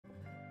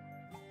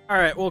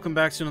Alright, welcome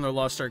back to another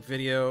Lost Ark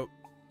video.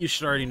 You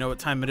should already know what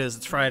time it is.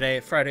 It's Friday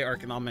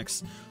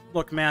Arkonomics.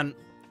 Look, man,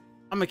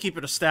 I'm gonna keep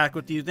it a stack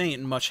with you. There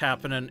ain't much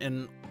happening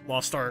in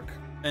Lost Ark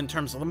in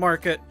terms of the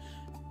market.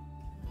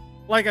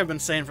 Like I've been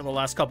saying for the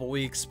last couple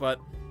weeks, but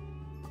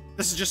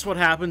this is just what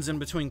happens in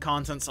between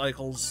content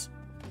cycles.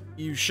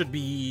 You should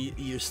be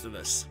used to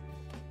this.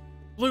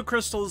 Blue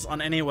crystals on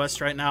NA West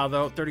right now,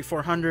 though,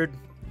 3,400.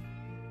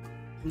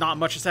 Not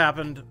much has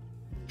happened.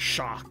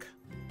 Shock.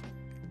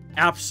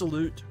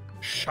 Absolute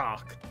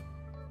shock.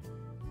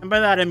 And by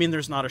that I mean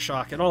there's not a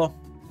shock at all.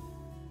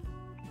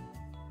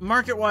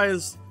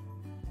 Market-wise,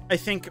 I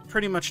think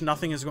pretty much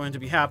nothing is going to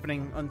be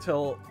happening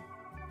until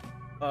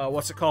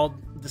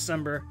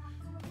December.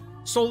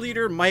 Soul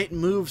Eater might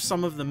move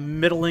some of the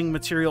middling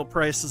material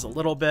prices a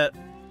little bit.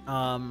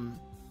 I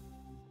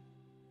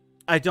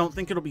don't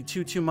think it'll be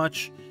too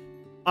much.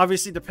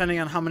 Obviously, depending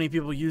on how many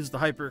people use the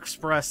Hyper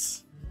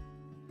Express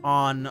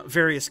on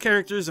various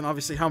characters, and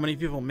obviously how many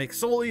people make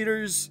Soul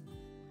Eaters,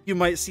 you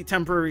might see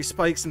temporary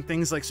spikes in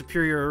things like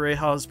Superior Array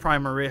House,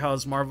 Prime Array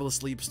House,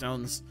 Marvelous Leap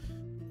Stones.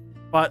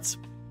 But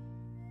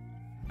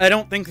I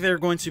don't think there are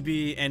going to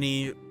be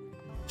any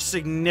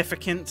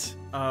significant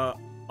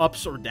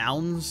ups or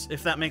downs,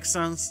 if that makes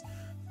sense.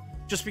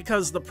 Just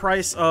because the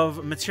price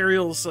of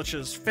materials such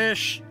as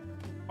fish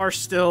are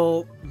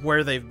still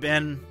where they've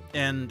been,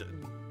 and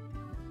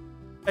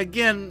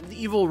again,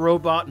 the evil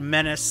robot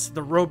menace,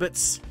 the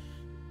robots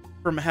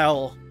from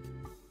hell,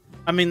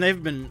 I mean,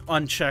 they've been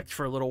unchecked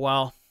for a little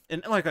while.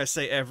 And like I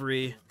say,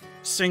 every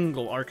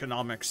single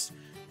Arkonomics,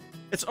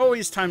 it's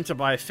always time to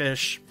buy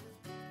fish.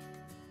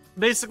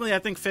 Basically, I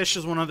think fish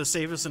is one of the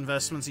safest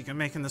investments you can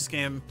make in this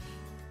game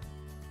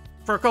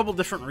for a couple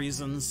different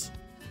reasons.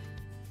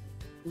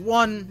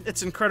 One,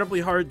 it's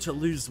incredibly hard to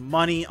lose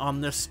money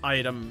on this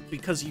item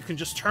because you can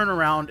just turn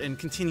around and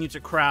continue to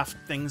craft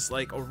things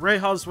like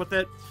arrayhas with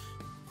it.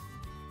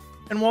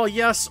 And while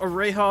yes,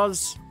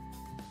 arrayhas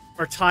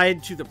are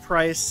tied to the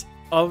price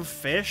of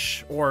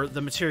fish or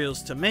the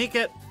materials to make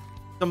it,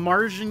 the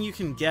margin you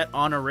can get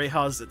on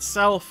arrayhas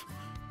itself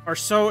are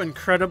so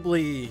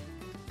incredibly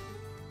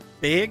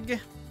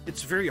big,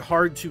 it's very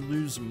hard to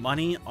lose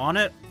money on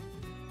it.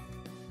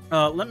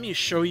 Let me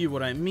show you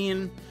what I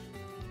mean,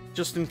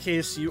 just in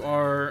case you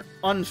are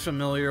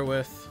unfamiliar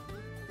with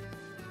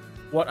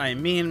what I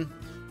mean.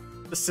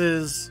 This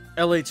is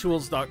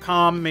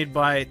latools.com, made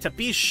by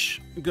Tapish.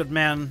 Good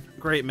man,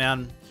 great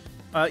man.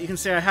 You can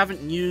say I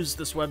haven't used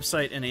this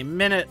website in a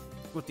minute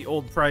with the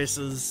old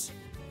prices.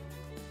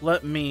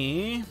 Let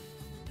me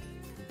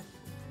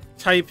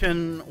type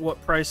in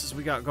what prices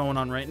we got going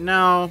on right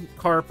now.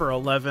 Carp are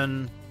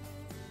 11.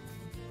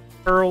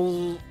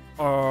 Pearls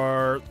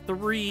are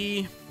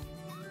 3.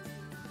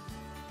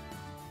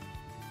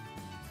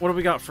 What do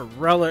we got for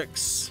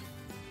relics?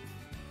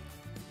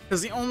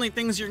 Because the only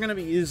things you're going to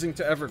be using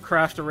to ever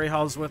craft array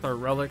houses with are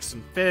relics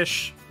and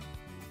fish.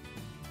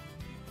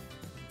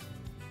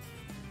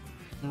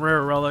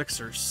 Rare relics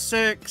are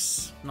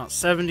 6, not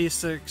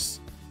 76.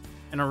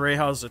 And array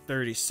houses are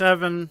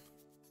 37.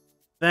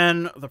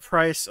 Then the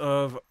price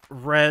of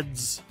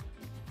reds,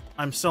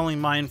 I'm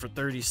selling mine for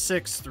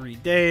 36, 3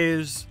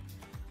 days.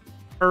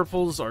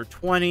 Purples are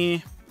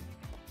 20.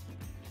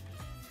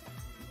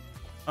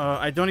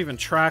 I don't even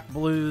track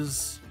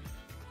blues,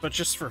 but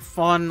just for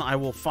fun, I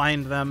will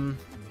find them.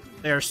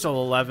 They are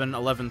still 11.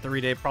 11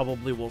 3-day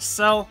probably will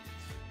sell.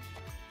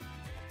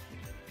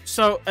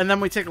 So, and then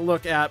we take a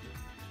look at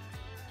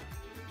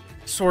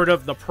sort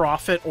of the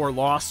profit or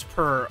loss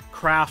per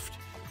craft.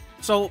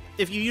 So,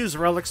 if you use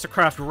relics to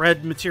craft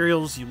red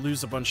materials, you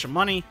lose a bunch of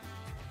money.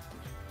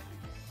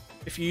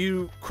 If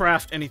you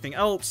craft anything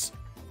else,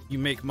 you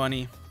make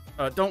money.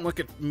 Don't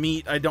look at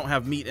meat. I don't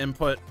have meat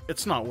input.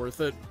 It's not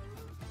worth it.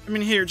 I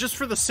mean, here, just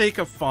for the sake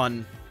of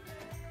fun,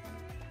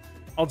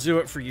 I'll do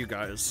it for you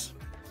guys.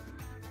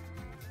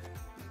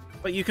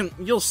 But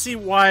you'll see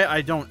why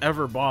I don't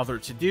ever bother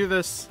to do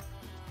this.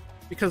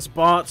 Because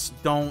bots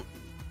don't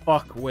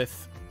fuck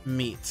with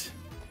meat.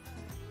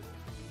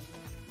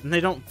 And they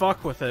don't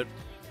fuck with it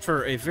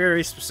for a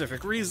very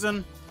specific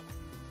reason,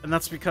 and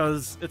that's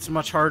because it's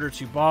much harder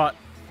to bot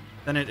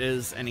than it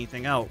is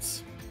anything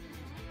else.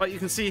 But you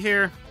can see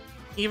here,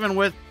 even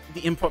with the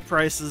input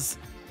prices,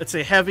 it's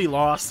a heavy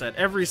loss at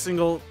every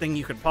single thing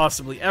you could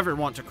possibly ever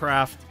want to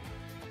craft.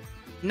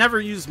 Never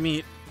use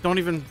meat, don't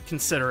even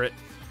consider it.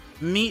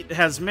 Meat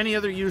has many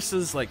other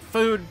uses like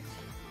food,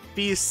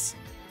 feasts,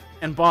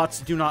 and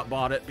bots do not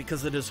bot it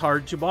because it is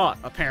hard to bot,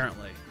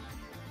 apparently.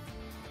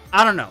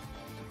 I don't know.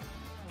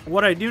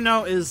 What I do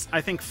know is,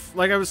 I think,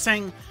 like I was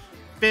saying,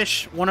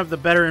 fish, one of the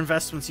better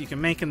investments you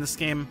can make in this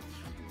game,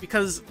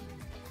 because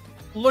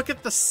look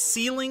at the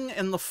ceiling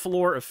and the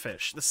floor of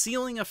fish. The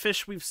ceiling of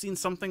fish, we've seen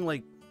something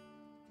like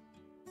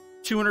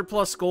 200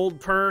 plus gold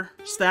per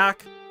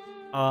stack,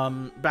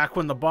 back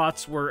when the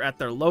bots were at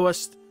their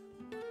lowest.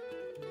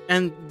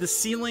 And the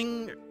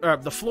ceiling,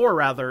 the floor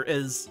rather,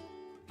 is,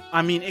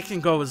 I mean, it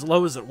can go as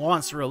low as it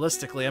wants,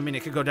 realistically. I mean,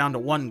 it could go down to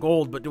 1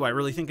 gold, but do I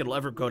really think it'll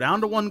ever go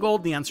down to 1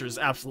 gold? The answer is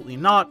absolutely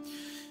not.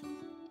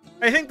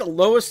 I think the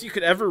lowest you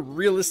could ever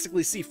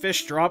realistically see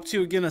fish drop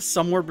to, again, is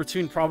somewhere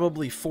between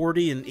probably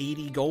 40 and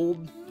 80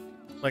 gold.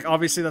 Like,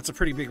 obviously, that's a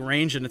pretty big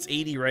range, and it's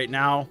 80 right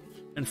now,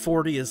 and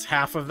 40 is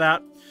half of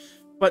that.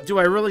 But do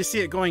I really see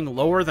it going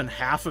lower than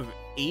half of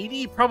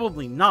 80?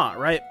 Probably not,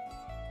 right?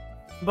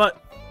 But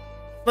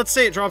let's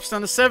say it drops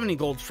down to 70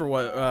 gold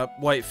for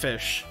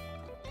whitefish,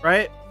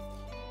 right?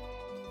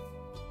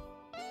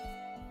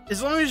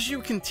 As long as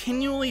you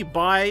continually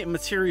buy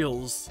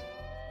materials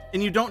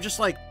and you don't just,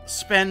 like,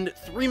 spend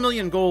 3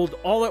 million gold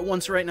all at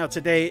once right now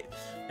today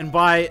and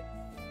buy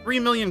 3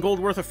 million gold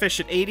worth of fish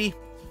at 80,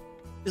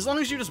 as long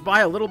as you just buy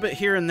a little bit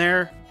here and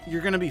there,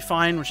 you're going to be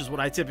fine, which is what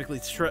I typically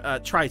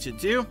try to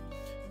do.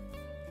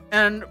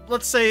 And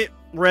let's say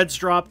reds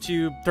drop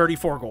to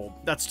 34 gold.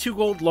 That's 2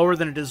 gold lower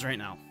than it is right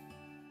now.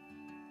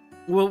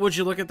 Well, would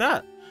you look at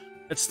that?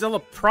 It's still a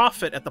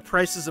profit at the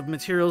prices of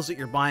materials that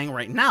you're buying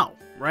right now,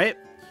 right?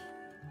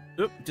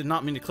 Oop, did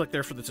not mean to click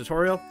there for the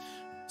tutorial.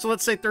 So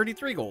let's say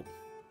 33 gold.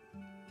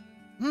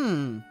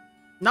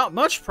 Not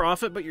much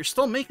profit, but you're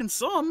still making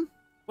some.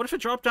 What if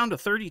it dropped down to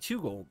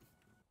 32 gold?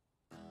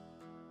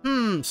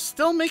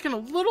 Still making a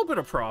little bit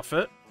of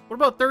profit. What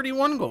about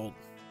 31 gold?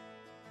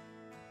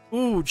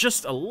 Ooh,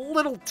 just a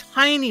little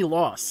tiny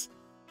loss.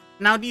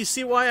 Now, do you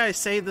see why I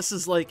say this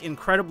is, like,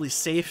 incredibly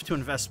safe to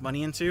invest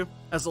money into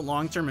as a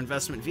long-term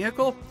investment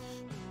vehicle?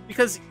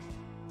 Because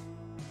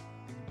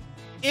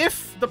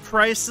if the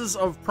prices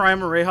of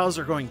prime Arehas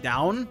are going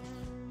down,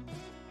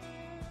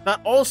 that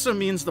also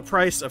means the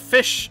price of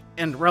fish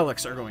and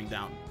relics are going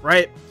down,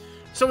 right?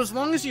 So as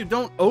long as you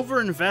don't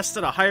overinvest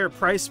at a higher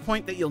price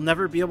point that you'll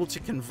never be able to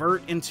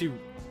convert into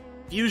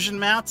fusion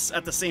mats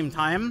at the same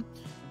time,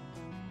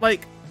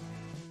 like,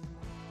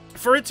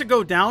 for it to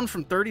go down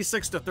from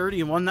 36 to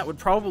 31, that would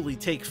probably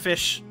take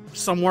fish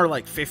somewhere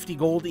like 50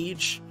 gold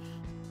each,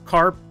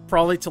 carp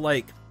probably to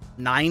like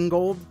 9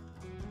 gold.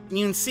 And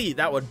you can see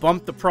that would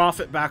bump the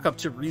profit back up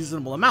to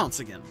reasonable amounts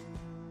again.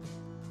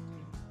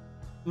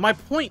 My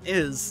point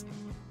is,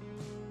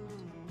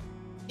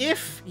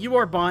 if you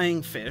are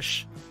buying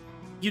fish,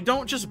 you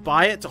don't just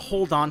buy it to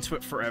hold on to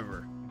it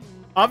forever.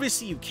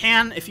 Obviously, you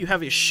can if you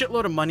have a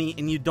shitload of money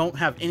and you don't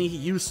have any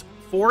use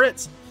for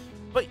it,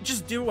 but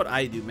just do what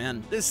I do,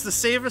 man. It's the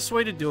safest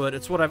way to do it.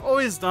 It's what I've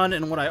always done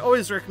and what I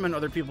always recommend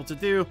other people to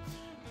do.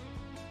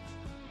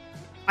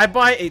 I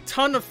buy a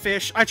ton of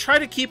fish. I try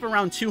to keep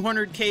around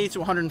 200k to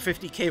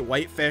 150k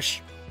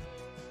whitefish.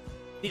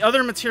 The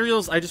other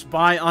materials I just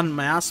buy en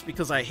masse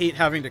because I hate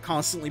having to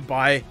constantly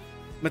buy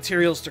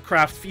materials to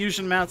craft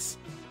fusion mats.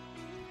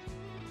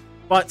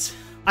 But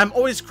I'm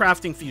always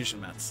crafting fusion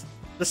mats.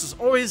 This is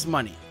always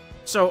money.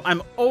 So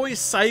I'm always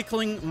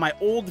cycling my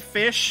old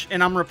fish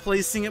and I'm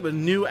replacing it with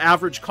new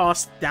average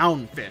cost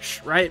down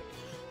fish, right?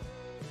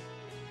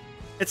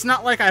 It's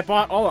not like I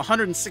bought all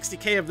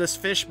 160k of this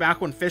fish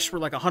back when fish were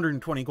like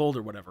 120 gold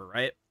or whatever,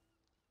 right?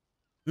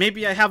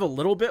 Maybe I have a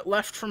little bit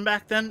left from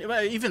back then.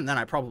 Even then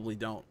I probably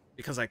don't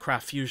because I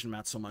craft fusion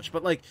mats so much.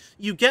 But like,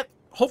 you get,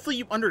 hopefully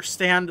you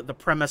understand the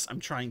premise I'm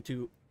trying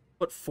to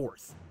put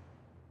forth.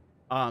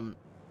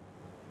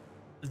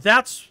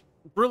 That's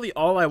really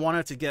all I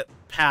wanted to get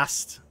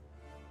past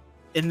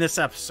in this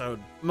episode,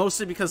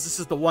 mostly because this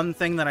is the one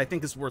thing that I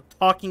think is worth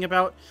talking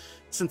about,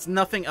 since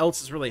nothing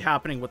else is really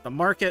happening with the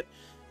market.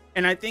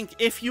 And I think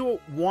if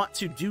you want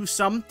to do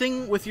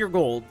something with your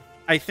gold,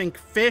 I think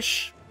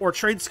fish or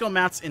trade skill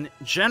mats in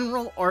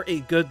general are a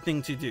good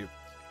thing to do.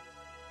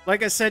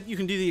 Like I said, you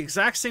can do the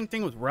exact same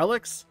thing with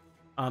relics.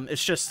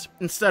 It's just,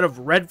 instead of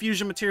red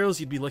fusion materials,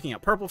 you'd be looking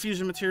at purple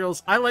fusion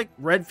materials. I like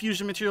red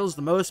fusion materials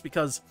the most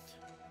because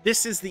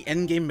this is the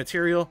endgame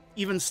material.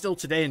 Even still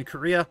today in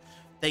Korea,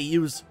 they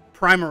use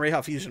prime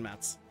Areha fusion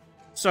mats.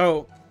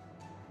 So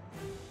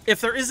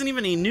if there isn't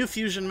even a new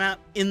fusion mat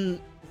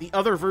in the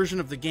other version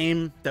of the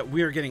game that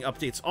we are getting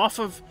updates off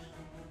of,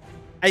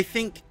 I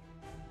think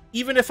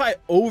even if I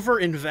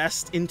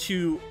over-invest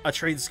into a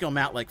trade skill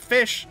mat like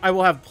fish, I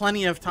will have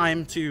plenty of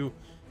time to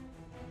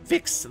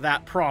fix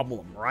that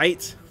problem,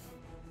 right?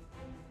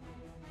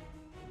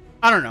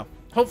 I don't know.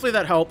 Hopefully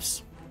that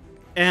helps.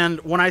 And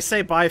when I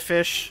say buy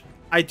fish,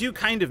 I do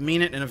kind of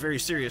mean it in a very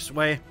serious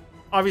way.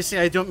 Obviously,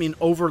 I don't mean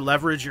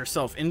over-leverage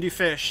yourself into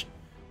fish.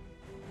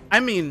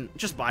 I mean,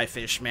 just buy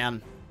fish,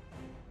 man.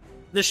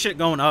 This shit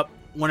going up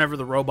whenever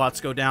the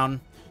robots go down.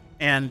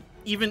 And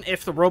even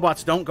if the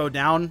robots don't go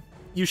down,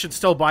 you should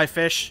still buy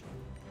fish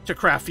to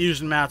craft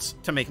fusion mats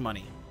to make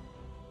money.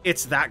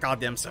 It's that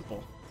goddamn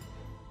simple.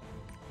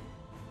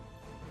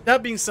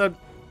 That being said,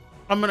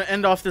 I'm going to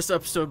end off this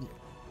episode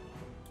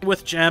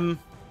with Gem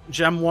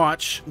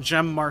Watch,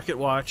 Gem Market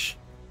Watch,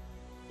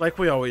 like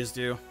we always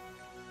do.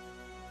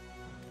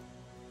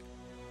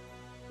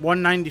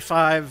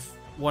 195,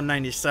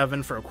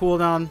 197 for a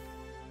cooldown.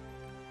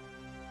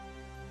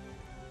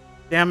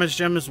 Damage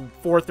gem is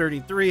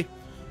 433.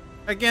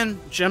 Again,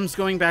 gems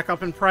going back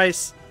up in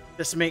price.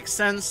 This makes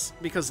sense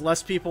because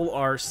less people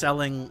are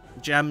selling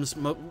gems.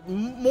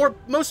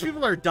 Most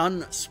people are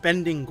done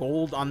spending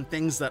gold on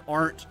things that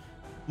aren't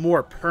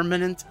more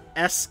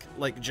permanent-esque,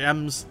 like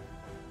gems.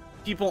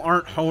 People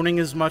aren't honing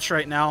as much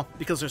right now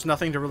because there's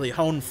nothing to really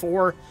hone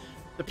for.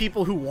 The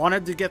people who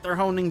wanted to get their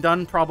honing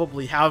done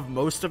probably have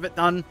most of it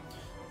done.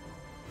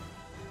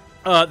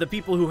 The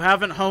people who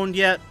haven't honed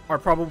yet are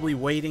probably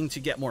waiting to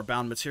get more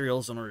bound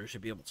materials in order to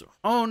be able to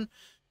hone.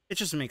 It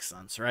just makes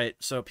sense, right?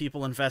 So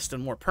people invest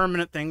in more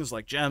permanent things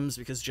like gems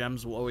because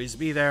gems will always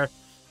be there,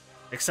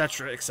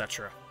 etc.,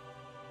 etc.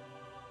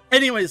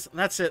 Anyways,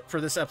 that's it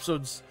for this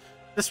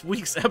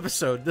week's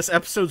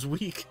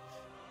week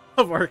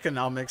of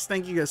Arkonomics.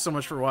 Thank you guys so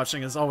much for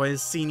watching. As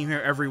always, seeing you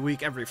here every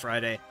week, every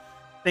Friday.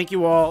 Thank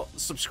you all.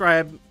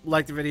 Subscribe,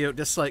 like the video,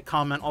 dislike,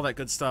 comment, all that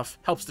good stuff.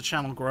 Helps the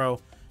channel grow.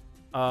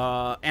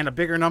 And a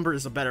bigger number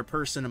is a better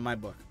person in my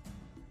book.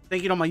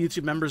 Thank you to all my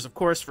YouTube members, of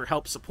course, for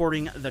help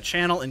supporting the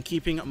channel and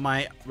keeping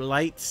my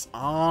lights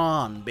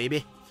on,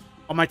 baby.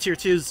 All my tier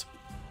 2s.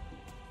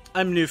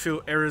 I'm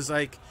Nufu,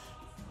 Aerozyke.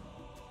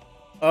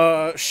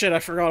 Shit, I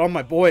forgot all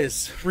my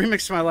boys.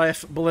 Remix My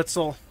Life,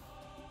 Blitzel,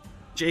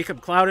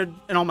 Jacob Clouded,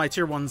 and all my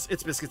tier 1s.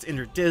 It's Biscuits,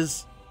 Ender,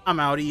 Diz. I'm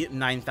outie,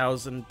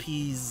 9,000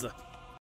 peas.